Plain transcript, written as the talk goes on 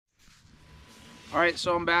All right,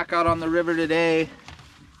 so I'm back out on the river today.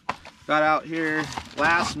 Got out here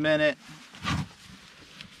last minute.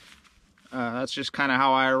 That's just kind of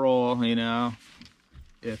how I roll, you know.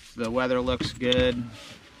 If the weather looks good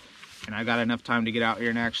and I got enough time to get out here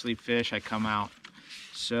and actually fish, I come out.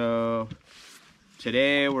 So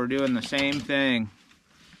today we're doing the same thing.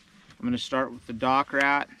 I'm going to start with the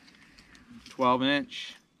Dockrat,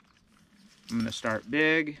 12-inch. I'm going to start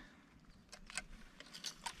big.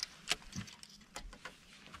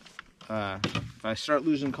 If I start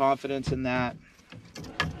losing confidence in that,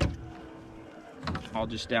 I'll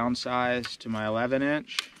just downsize to my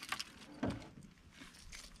 11-inch.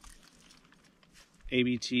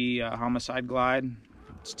 ABT Homicide Glide.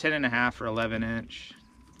 It's 10.5 for 11-inch.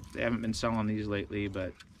 They haven't been selling these lately,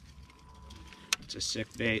 but it's a sick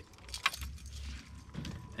bait.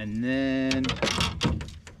 And then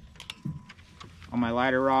on my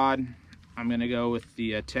lighter rod, I'm going to go with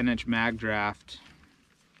the 10-inch mag draft.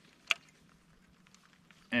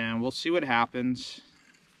 And we'll see what happens.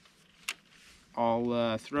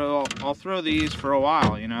 I'll throw these for a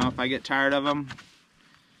while, you know, if I get tired of them,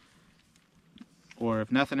 or if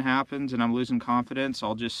nothing happens and I'm losing confidence,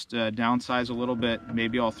 I'll just downsize a little bit.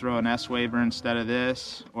 Maybe I'll throw an S waver instead of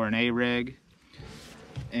this, or an A rig,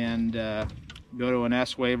 and go to an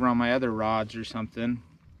S waver on my other rods or something,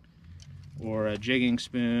 or a jigging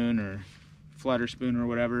spoon or flutter spoon or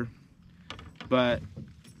whatever. But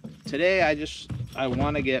today I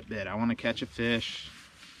want to get bit. I want to catch a fish.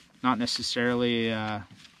 Not necessarily a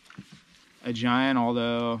giant,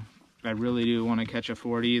 although I really do want to catch a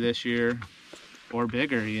 40 this year or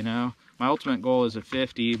bigger, you know. My ultimate goal is a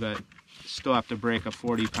 50, but still have to break a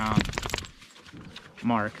 40-pound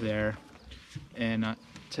mark there. And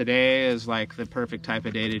today is like the perfect type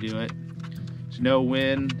of day to do it. There's no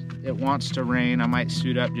wind. It wants to rain. I might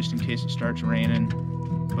suit up just in case it starts raining,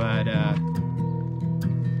 but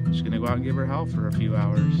just gonna go out and give her hell for a few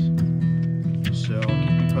hours. So I'll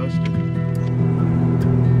keep you posted.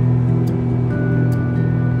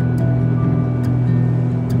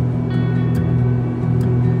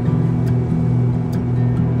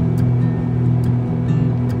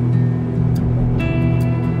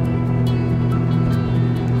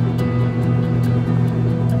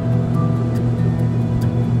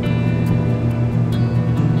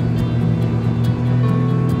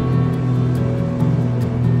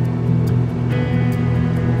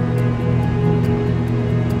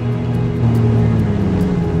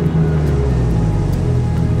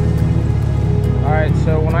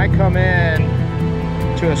 So when I come in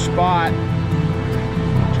to a spot,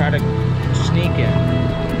 I try to sneak it.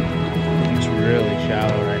 It's really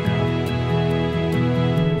shallow right now.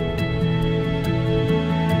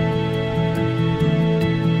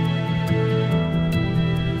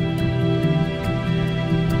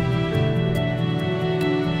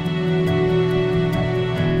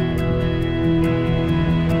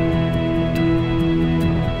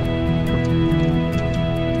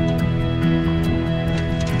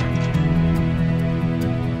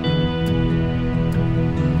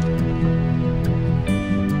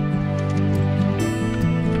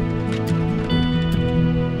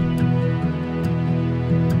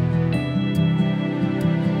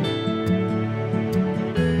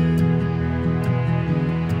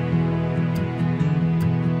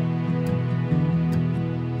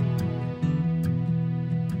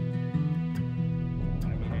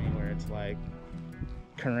 Like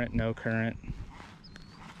current, no current.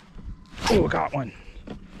 Oh, got one.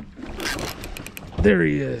 There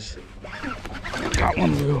he is. Got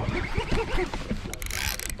one, Lou.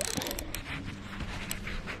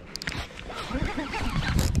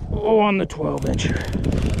 Oh, on the 12-incher.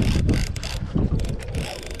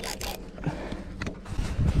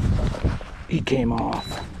 He came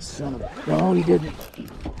off. Son of a... No, he didn't.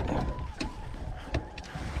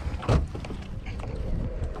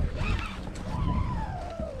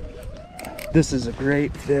 This is a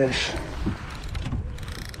great fish.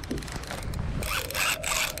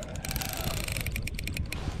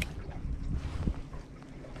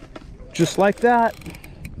 Just like that.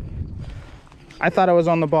 I thought I was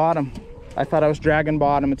on the bottom. I thought I was dragging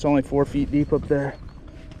bottom. It's only 4 feet deep up there.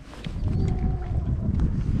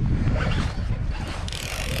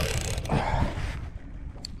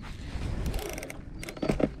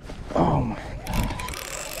 Oh my gosh.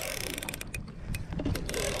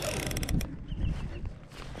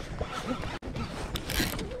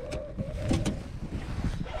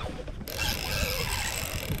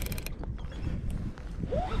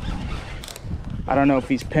 I don't know if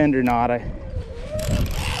he's pinned or not.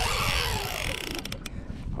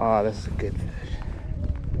 Oh, this is a good fish.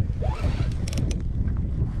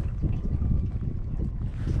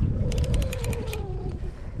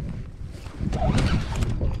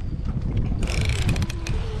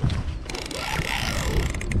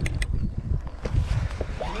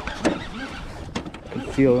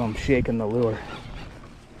 feel them shaking the lure.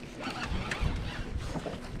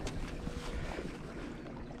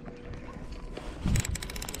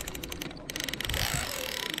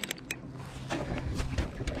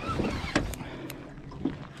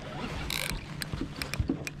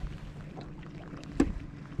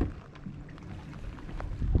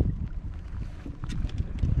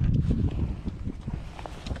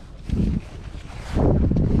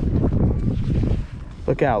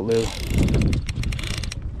 Look out, Lou.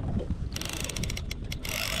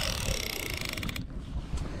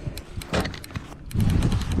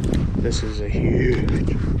 This is a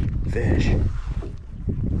huge fish.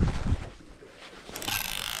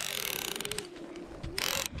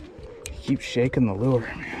 He keeps shaking the lure,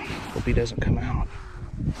 man. Hope he doesn't come out.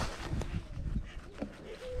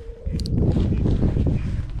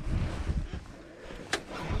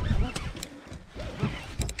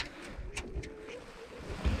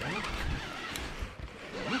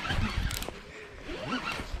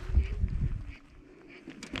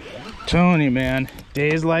 Telling you, man,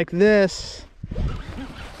 days like this.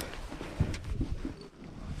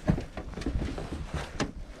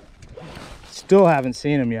 Still haven't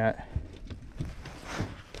seen him yet.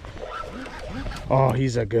 Oh,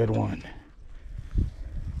 he's a good one.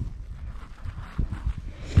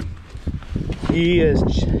 He is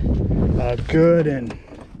a good one.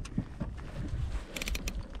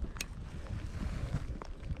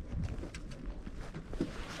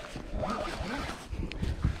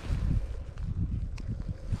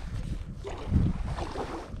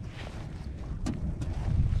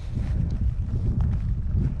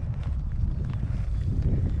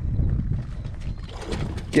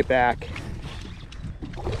 Get back.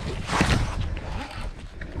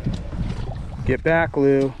 Get back,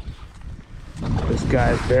 Lou. This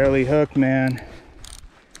guy's barely hooked, man.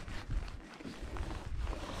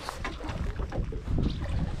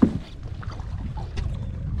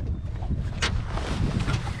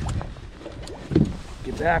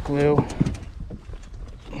 Get back, Lou.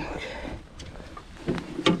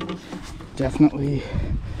 Definitely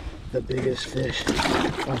the biggest fish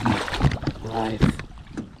of my life.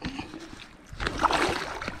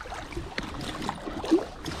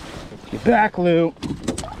 Get back, Lou.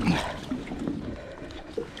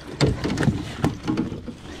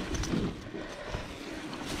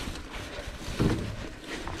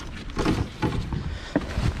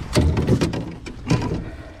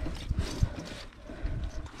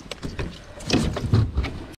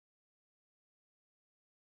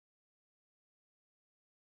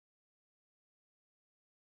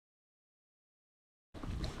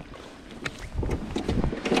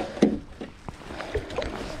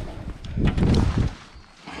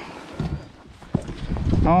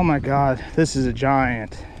 Oh my God, this is a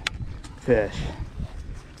giant fish.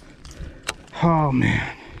 Oh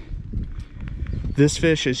man, this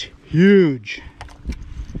fish is huge.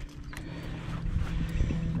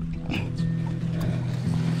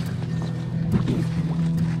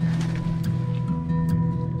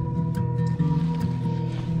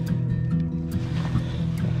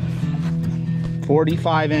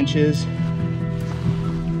 "45 inches.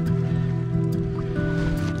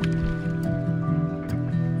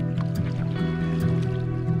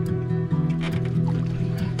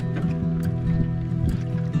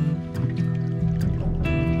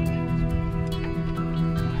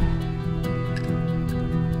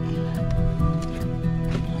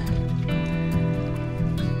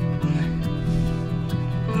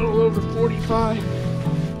 Over 45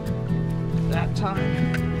 that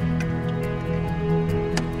time.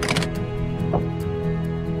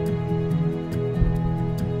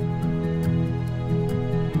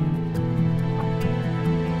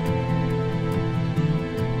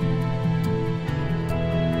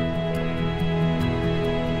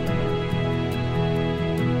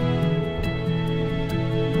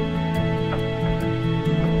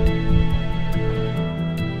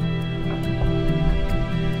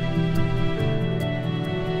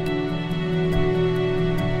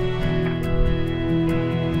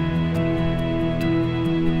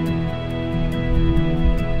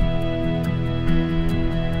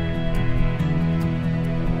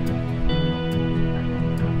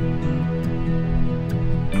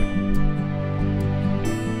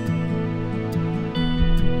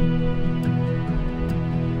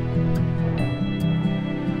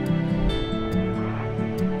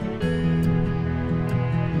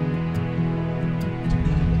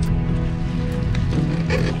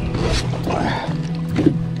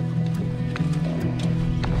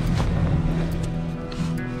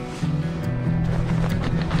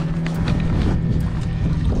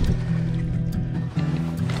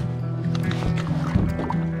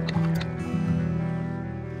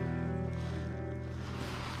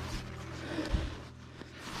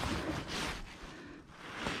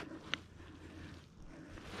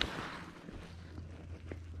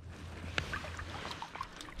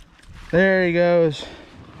 There he goes.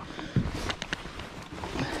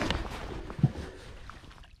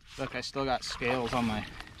 Look, I still got scales on my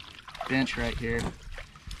bench right here.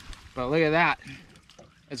 But look at that.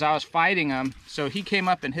 As I was fighting him, so he came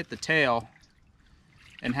up and hit the tail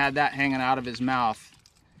and had that hanging out of his mouth.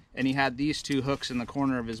 And he had these two hooks in the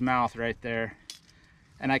corner of his mouth right there.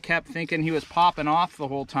 And I kept thinking he was popping off the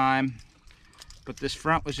whole time, but this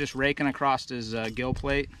front was just raking across his gill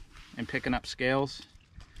plate and picking up scales.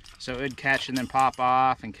 So it'd catch and then pop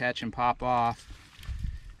off and catch and pop off.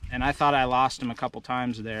 And I thought I lost him a couple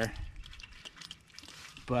times there.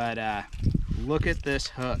 But look at this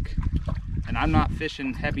hook. And I'm not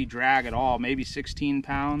fishing heavy drag at all, maybe 16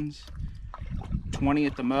 pounds, 20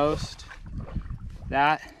 at the most.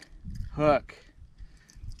 That hook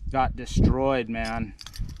got destroyed, man.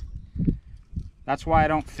 That's why I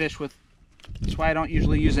don't fish with, that's why I don't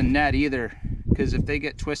usually use a net either, because if they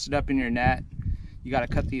get twisted up in your net, you got to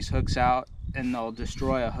cut these hooks out and they'll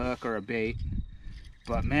destroy a hook or a bait.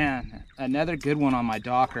 But man, another good one on my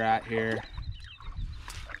Dockrat here.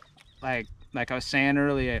 Like I was saying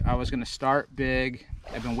earlier, I was going to start big.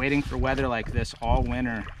 I've been waiting for weather like this all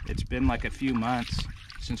winter. It's been like a few months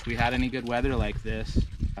since we had any good weather like this.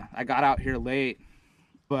 I got out here late,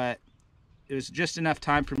 but it was just enough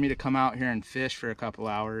time for me to come out here and fish for a couple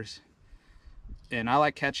hours. And I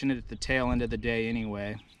like catching it at the tail end of the day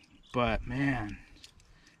anyway. But man,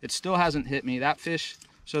 it still hasn't hit me. That fish,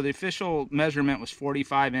 so the official measurement was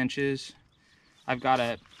 45 inches. I've got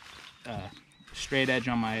a straight edge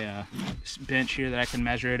on my bench here that I can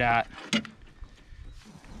measure it at.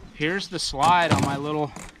 Here's the slide on my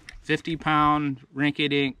little 50-pound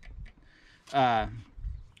rinky-dink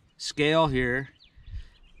scale here,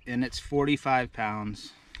 and it's 45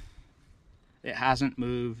 pounds. It hasn't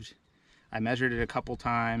moved. I measured it a couple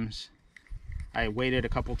times. I weighed it a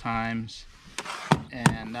couple times,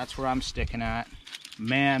 and that's where I'm sticking at.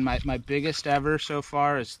 Man, my biggest ever so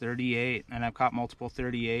far is 38, and I've caught multiple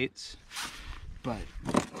 38s, but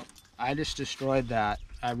I just destroyed that.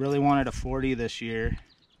 I really wanted a 40 this year,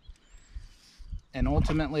 and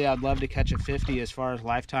ultimately I'd love to catch a 50 as far as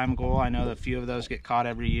lifetime goal. I know that a few of those get caught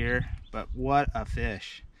every year, but what a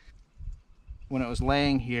fish. When it was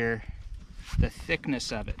laying here, the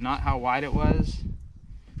thickness of it, not how wide it was,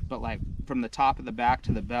 but like from the top of the back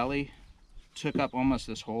to the belly, took up almost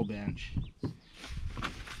this whole bench.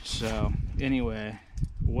 So anyway,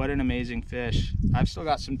 what an amazing fish. I've still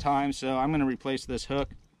got some time, so I'm going to replace this hook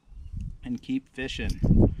and keep fishing.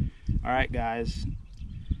 All right, guys,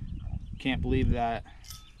 can't believe that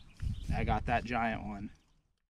I got that giant one.